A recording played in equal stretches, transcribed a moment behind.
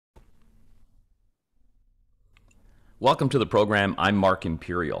Welcome to the program. I'm Mark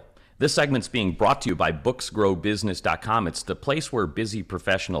Imperial. This segment's being brought to you by booksgrowbusiness.com. It's the place where busy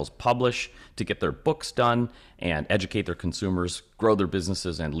professionals publish to get their books done and educate their consumers, grow their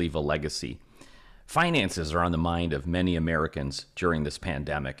businesses, and leave a legacy. Finances are on the mind of many Americans during this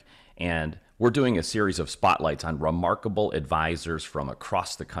pandemic, and we're doing a series of spotlights on remarkable advisors from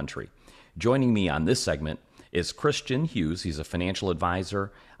across the country. Joining me on this segment is Christien Hughes. He's a financial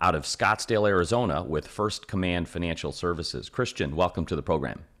advisor out of Scottsdale, Arizona with First Command Financial Services. Christien, welcome to the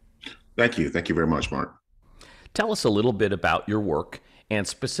program. Thank you. Thank you very much, Mark. Tell us a little bit about your work and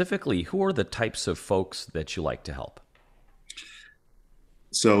specifically who are the types of folks that you like to help?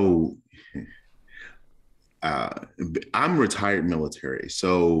 So I'm retired military.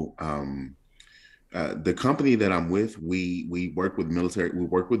 The company that I'm with, we work with military, we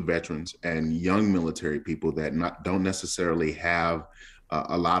work with veterans and young military people that don't necessarily have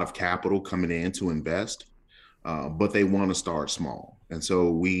a lot of capital coming in to invest, but they want to start small. And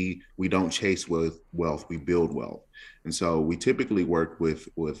so we don't chase with wealth, we build wealth. And so we typically work with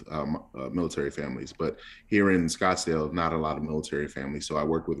military families, but here in Scottsdale, not a lot of military families. So I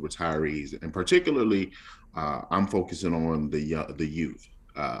work with retirees, and particularly I'm focusing on the youth.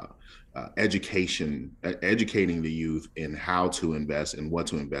 Educating the youth in how to invest and what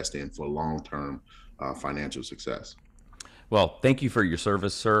to invest in for long-term financial success. Well, thank you for your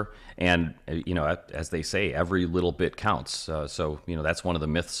service, sir. And, as they say, every little bit counts. That's one of the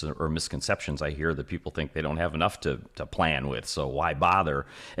myths or misconceptions I hear, that people think they don't have enough to plan with. So why bother?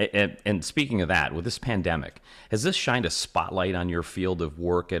 And speaking of that, with this pandemic, has this shined a spotlight on your field of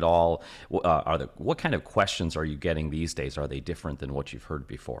work at all? What kind of questions are you getting these days? Are they different than what you've heard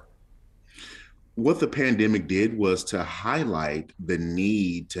before? What the pandemic did was to highlight the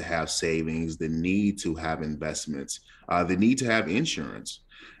need to have savings, the need to have investments, the need to have insurance.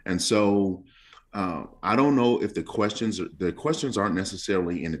 And so I don't know if the questions aren't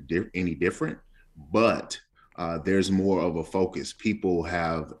necessarily any different, but there's more of a focus. People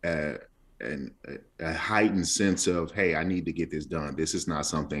have a heightened sense of, hey, I need to get this done. This is not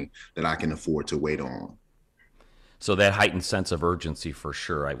something that I can afford to wait on. So that heightened sense of urgency, for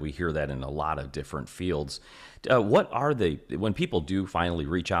sure. We hear that in a lot of different fields. When people do finally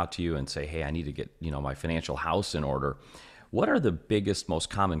reach out to you and say, hey, I need to get, my financial house in order, what are the biggest,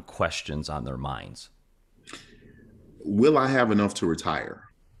 most common questions on their minds? Will I have enough to retire?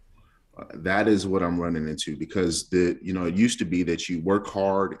 That is what I'm running into, because it used to be that you work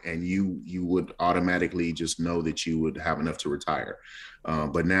hard and you would automatically just know that you would have enough to retire.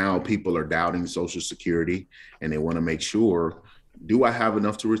 But now people are doubting Social Security, and they want to make sure, do I have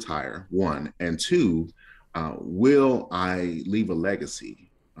enough to retire? One, and two, will I leave a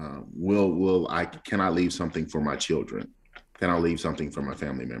legacy? Can I leave something for my children? Can I leave something for my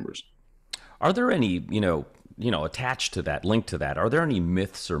family members? Are there any, attached to that, linked to that, are there any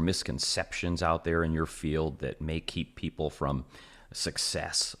myths or misconceptions out there in your field that may keep people from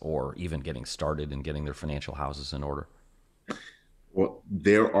success or even getting started and getting their financial houses in order? Well,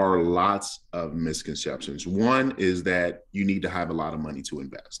 there are lots of misconceptions. One is that you need to have a lot of money to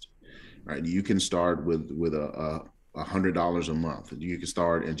invest, right? You can start with $100 a month. You can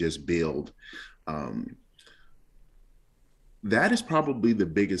start and just build. That is probably the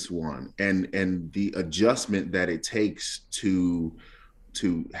biggest one, and the adjustment that it takes to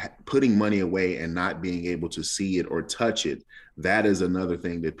putting money away and not being able to see it or touch it. That is another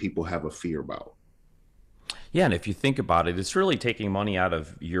thing that people have a fear about. Yeah, and if you think about it, it's really taking money out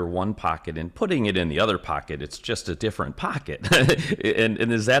of your one pocket and putting it in the other pocket. It's just a different pocket. and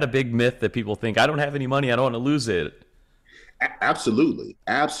is that a big myth that people think, I don't have any money, I don't want to lose it? Absolutely.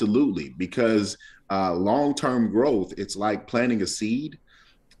 Absolutely. Because long-term growth, it's like planting a seed.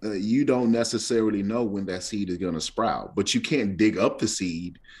 You don't necessarily know when that seed is going to sprout, but you can't dig up the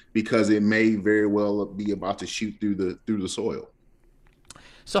seed because it may very well be about to shoot through the soil.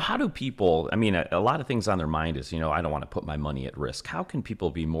 So how do people, a lot of things on their mind is, I don't want to put my money at risk. How can people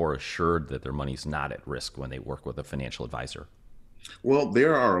be more assured that their money's not at risk when they work with a financial advisor? Well,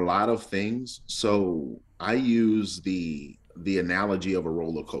 there are a lot of things. So I use the analogy of a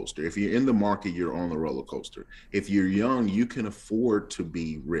roller coaster. If you're in the market, you're on the roller coaster. If you're young, you can afford to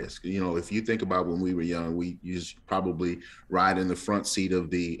be risk. If you think about when we were young, we used to probably ride in the front seat of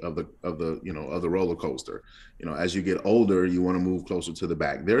the roller coaster. As you get older, you want to move closer to the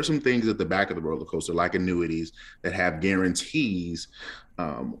back. There are some things at the back of the roller coaster, like annuities, that have guarantees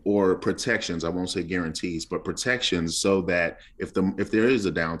or protections. I won't say guarantees, but protections, so that if there is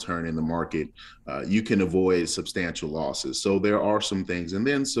a downturn in the market, you can avoid substantial losses. So there are some things, and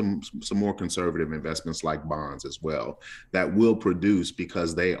then some more conservative investments like bonds as well, that will produce,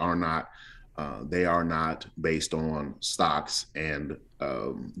 because they are not They are not based on stocks and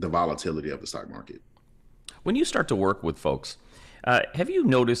the volatility of the stock market. When you start to work with folks, have you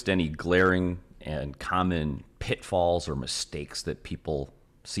noticed any glaring and common pitfalls or mistakes that people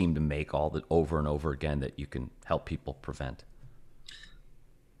seem to make over and over again that you can help people prevent?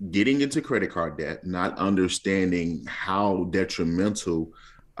 Getting into credit card debt, not understanding how detrimental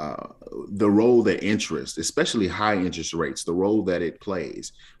uh, the role that interest, especially high interest rates, the role that it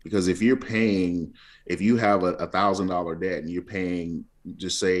plays. Because if you have $1,000 debt and you're paying,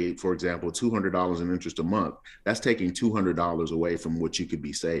 just say, for example, $200 in interest a month, that's taking $200 away from what you could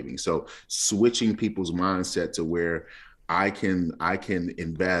be saving. So switching people's mindset to where I can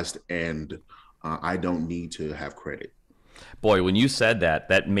invest and I don't need to have credit. Boy, when you said that,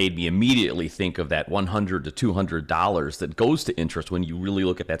 that made me immediately think of that $100 to $200 that goes to interest when you really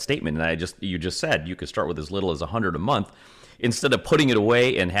look at that statement. And you just said you could start with as little as 100 a month. Instead of putting it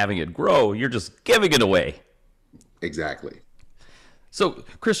away and having it grow, you're just giving it away. Exactly. So,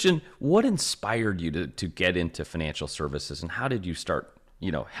 Christian, what inspired you to get into financial services, and how did you start,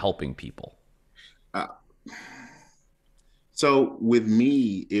 helping people? Uh, so with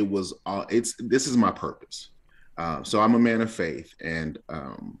me, it was it's this is my purpose. So I'm a man of faith, and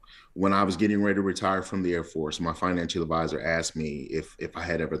when I was getting ready to retire from the Air Force, my financial advisor asked me if I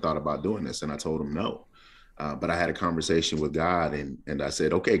had ever thought about doing this, and I told him no. But I had a conversation with God, and I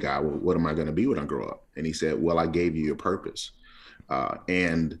said, "Okay, God, well, what am I going to be when I grow up?" And He said, "Well, I gave you your purpose."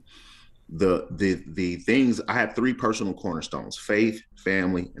 And the things, I have three personal cornerstones: faith,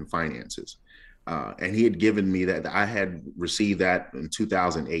 family, and finances. And he had given me that. I had received that in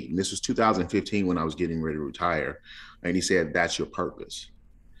 2008, and this was 2015 when I was getting ready to retire. And he said, "That's your purpose."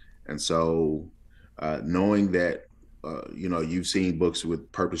 And so, knowing that, you've seen books with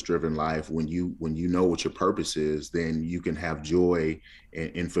purpose-driven life. When you know what your purpose is, then you can have joy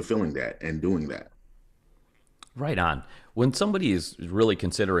in fulfilling that and doing that. Right on. When somebody is really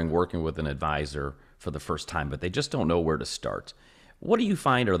considering working with an advisor for the first time, but they just don't know where to start, what do you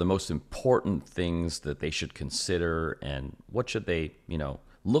find are the most important things that they should consider, and what should they,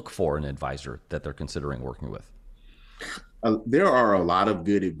 look for in an advisor that they're considering working with? There are a lot of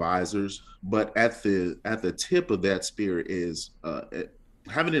good advisors, but at the tip of that spear is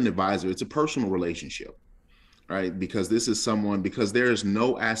having an advisor. It's a personal relationship, right? Because there is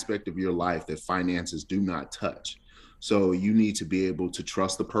no aspect of your life that finances do not touch. So you need to be able to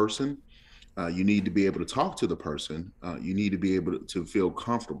trust the person. You need to be able to talk to the person. You need to be able to feel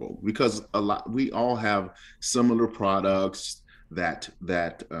comfortable, because we all have similar products that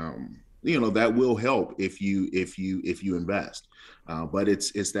will help if you invest. But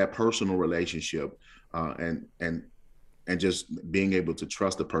it's that personal relationship, and just being able to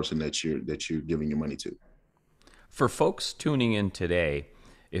trust the person that you're giving your money to. For folks tuning in today,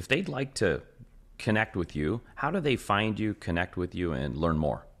 if they'd like to connect with you, how do they find you, connect with you, and learn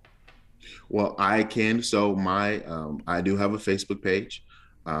more? Well, I can. So I do have a Facebook page.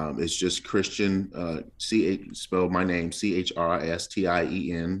 It's just Christian, spell my name,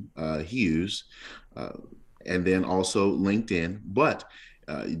 Christien, Hughes, uh, and then also LinkedIn. But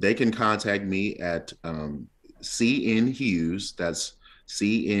they can contact me at CN Hughes. That's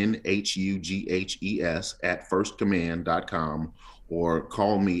CNHUGHES at firstcommand.com, or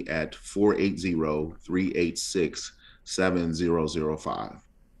call me at 480-386-7005.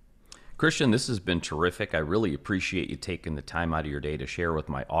 Christian, this has been terrific. I really appreciate you taking the time out of your day to share with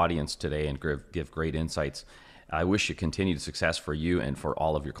my audience today and give great insights. I wish you continued success for you and for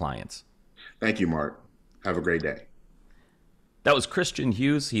all of your clients. Thank you, Mark. Have a great day. That was Christien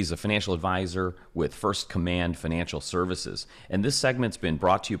Hughes. He's a financial advisor with First Command Financial Services. And this segment's been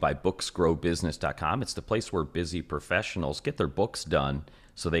brought to you by booksgrowbusiness.com. It's the place where busy professionals get their books done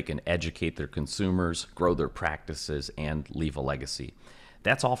so they can educate their consumers, grow their practices, and leave a legacy.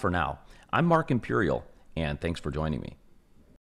 That's all for now. I'm Mark Imperial, and thanks for joining me.